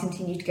podcast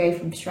continue to go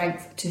from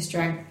strength to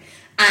strength.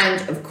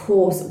 And of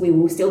course, we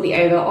will still be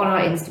over on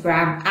our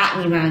Instagram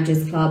at New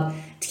Managers Club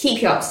to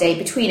keep you up to date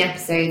between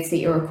episodes, so that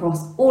you're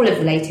across all of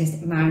the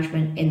latest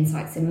management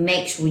insights. So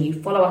make sure you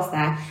follow us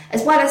there,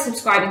 as well as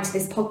subscribing to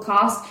this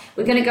podcast.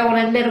 We're going to go on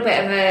a little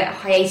bit of a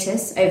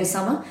hiatus over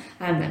summer.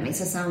 That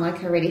makes us sound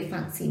like a really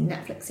fancy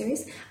Netflix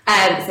series.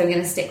 So we're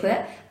going to stick with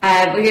it.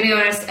 We're going to go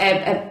on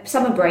a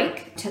summer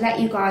break to let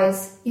you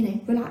guys,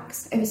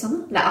 relax over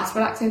summer. Let us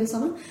relax over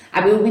summer.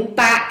 And we will be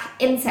back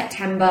in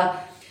September.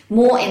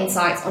 More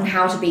insights on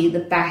how to be the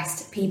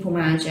best people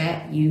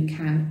manager you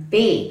can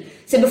be.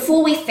 So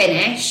before we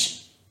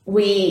finish,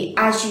 we,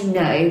 as you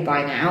know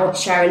by now,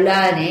 share a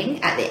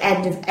learning at the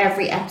end of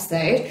every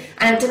episode.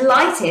 And I'm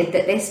delighted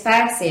that this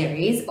first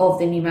series of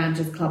the New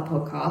Managers Club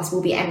podcast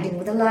will be ending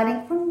with a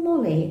learning from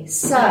Molly.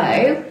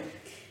 So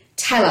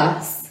Tell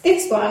us.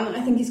 This one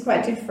I think is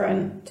quite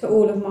different to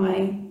all of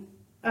my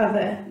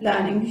other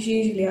learning, because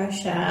usually I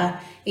share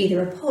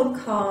either a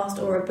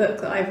podcast or a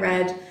book that I've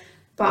read,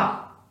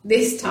 but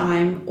this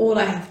time all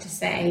I have to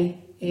say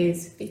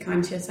is be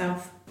kind to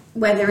yourself.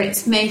 Whether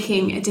it's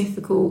making a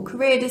difficult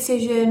career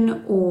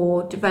decision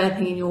or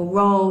developing in your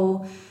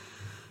role,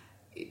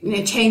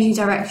 changing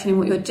direction in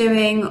what you're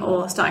doing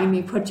or starting a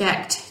new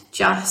project,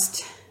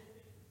 just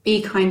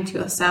be kind to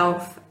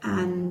yourself.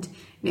 And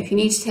if you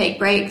need to take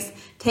breaks,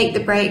 take the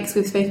breaks.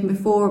 We've spoken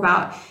before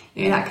about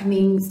that could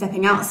mean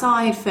stepping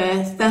outside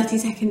for 30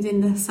 seconds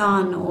in the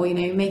sun, or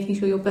making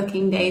sure you're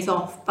booking days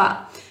off,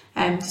 but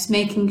just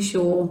making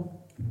sure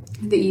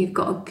that you've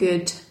got a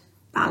good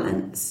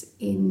balance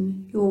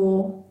in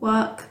your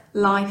work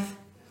life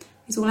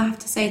is all I have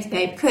to say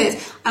today. And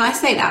I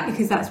say that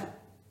because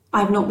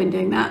I've not been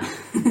doing that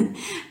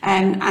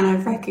and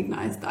I've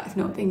recognised that I've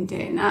not been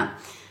doing that,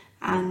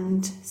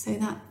 and so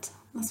that's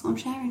what I'm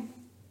sharing.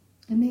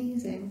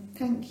 Amazing,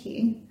 thank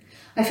you.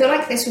 I feel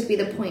like this would be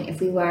the point if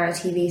we were a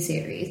TV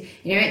series.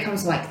 It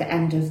comes to the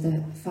end of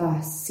the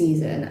first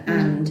season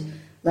and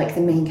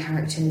the main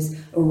characters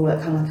are all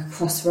at kind of a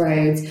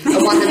crossroads, and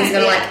one of them's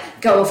going to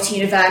go off to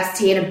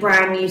university in a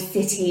brand new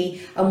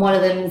city, and one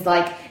of them's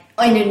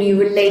in a new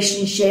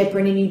relationship or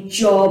in a new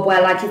job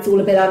where it's all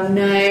a bit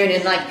unknown, and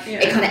it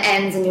kind of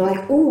ends and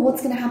you're oh,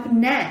 what's going to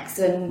happen next?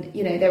 And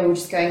they're all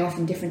just going off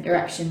in different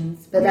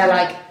directions, but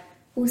they're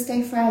we'll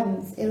stay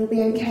friends, it'll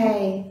be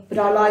okay, but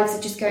our lives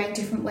are just going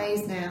different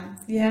ways now.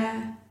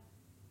 Yeah,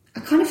 I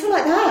kind of feel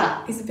like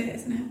that. It's a bit,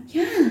 isn't it?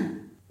 Yeah.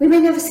 We may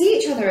never see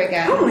each other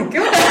again. Oh my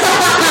god.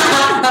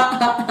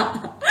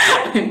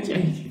 I'm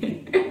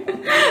joking.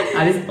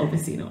 That is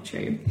obviously not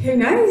true. Who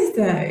knows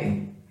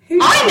though?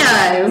 I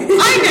know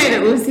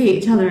that we'll see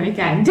each other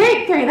again.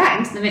 Don't throw that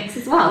into the mix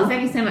as well. There's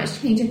only so much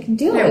change I can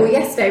do. Well,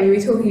 yesterday we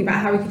were talking about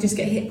how we could just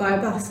get hit by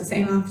a bus the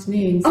same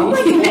afternoon. So oh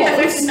my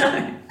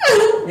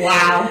god.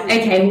 Wow.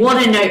 Okay,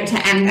 what a note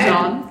to end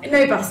on.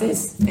 No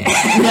buses. No,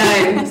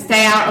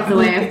 stay out of the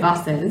way of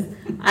buses.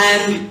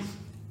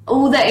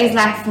 All that is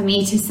left for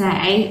me to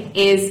say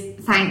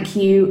is thank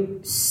you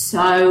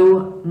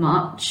so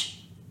much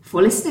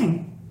for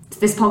listening to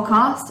this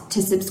podcast,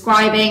 to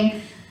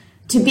subscribing,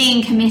 to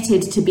being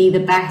committed to be the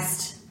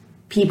best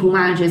people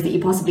managers that you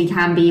possibly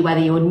can be, whether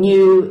you're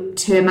new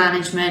to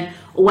management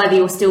or whether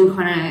you're still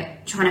kind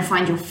of trying to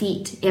find your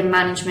feet in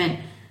management.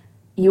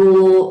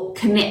 Your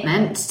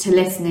commitment to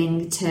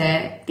listening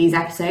to these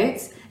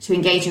episodes, to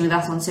engaging with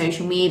us on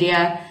social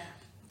media,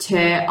 to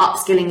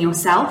upskilling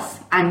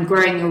yourself and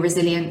growing your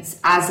resilience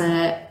as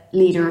a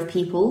leader of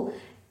people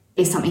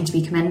is something to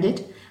be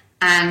commended.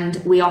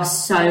 And we are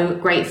so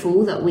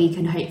grateful that we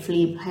can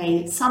hopefully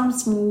play some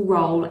small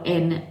role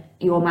in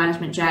your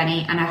management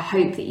journey, and I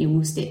hope that you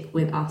will stick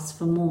with us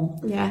for more.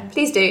 Yeah,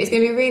 please do. It's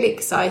going to be a really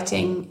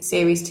exciting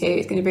series 2.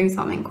 It's going to bring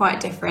something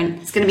quite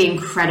different. It's going to be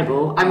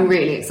incredible. I'm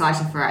really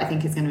excited for it. I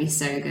think it's going to be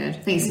so good. I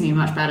think it's going to be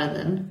much better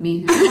than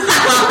me.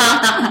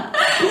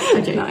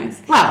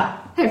 Nice. Well,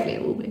 hopefully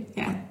it will be.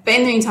 Yeah. But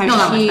in the meantime,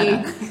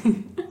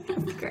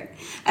 great.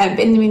 But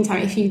in the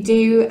meantime, if you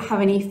do have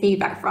any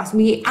feedback for us,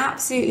 we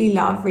absolutely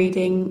love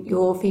reading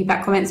your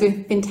feedback comments.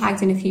 We've been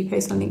tagged in a few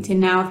posts on LinkedIn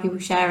now of people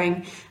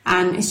sharing,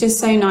 and it's just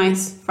so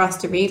nice for us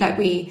to read.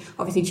 We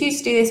obviously choose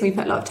to do this and we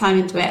put a lot of time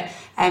into it,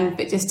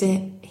 but just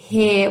to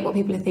hear what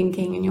people are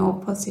thinking and your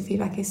positive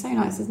feedback is so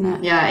nice, isn't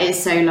it? Yeah, it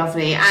is so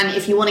lovely. And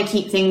if you want to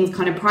keep things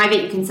kind of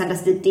private, you can send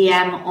us the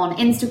DM on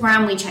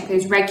Instagram. We check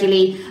those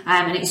regularly,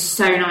 and it's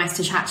so nice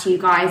to chat to you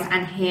guys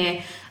and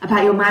hear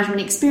about your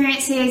management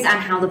experiences and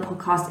how the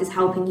podcast is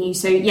helping you.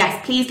 So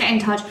yes, please get in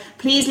touch.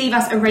 Please leave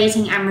us a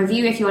rating and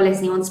review if you're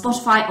listening on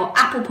Spotify or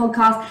Apple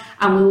Podcasts,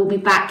 and we will be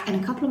back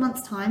in a couple of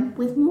months' time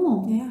with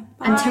more. Yeah.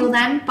 Bye. Until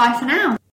then, bye for now.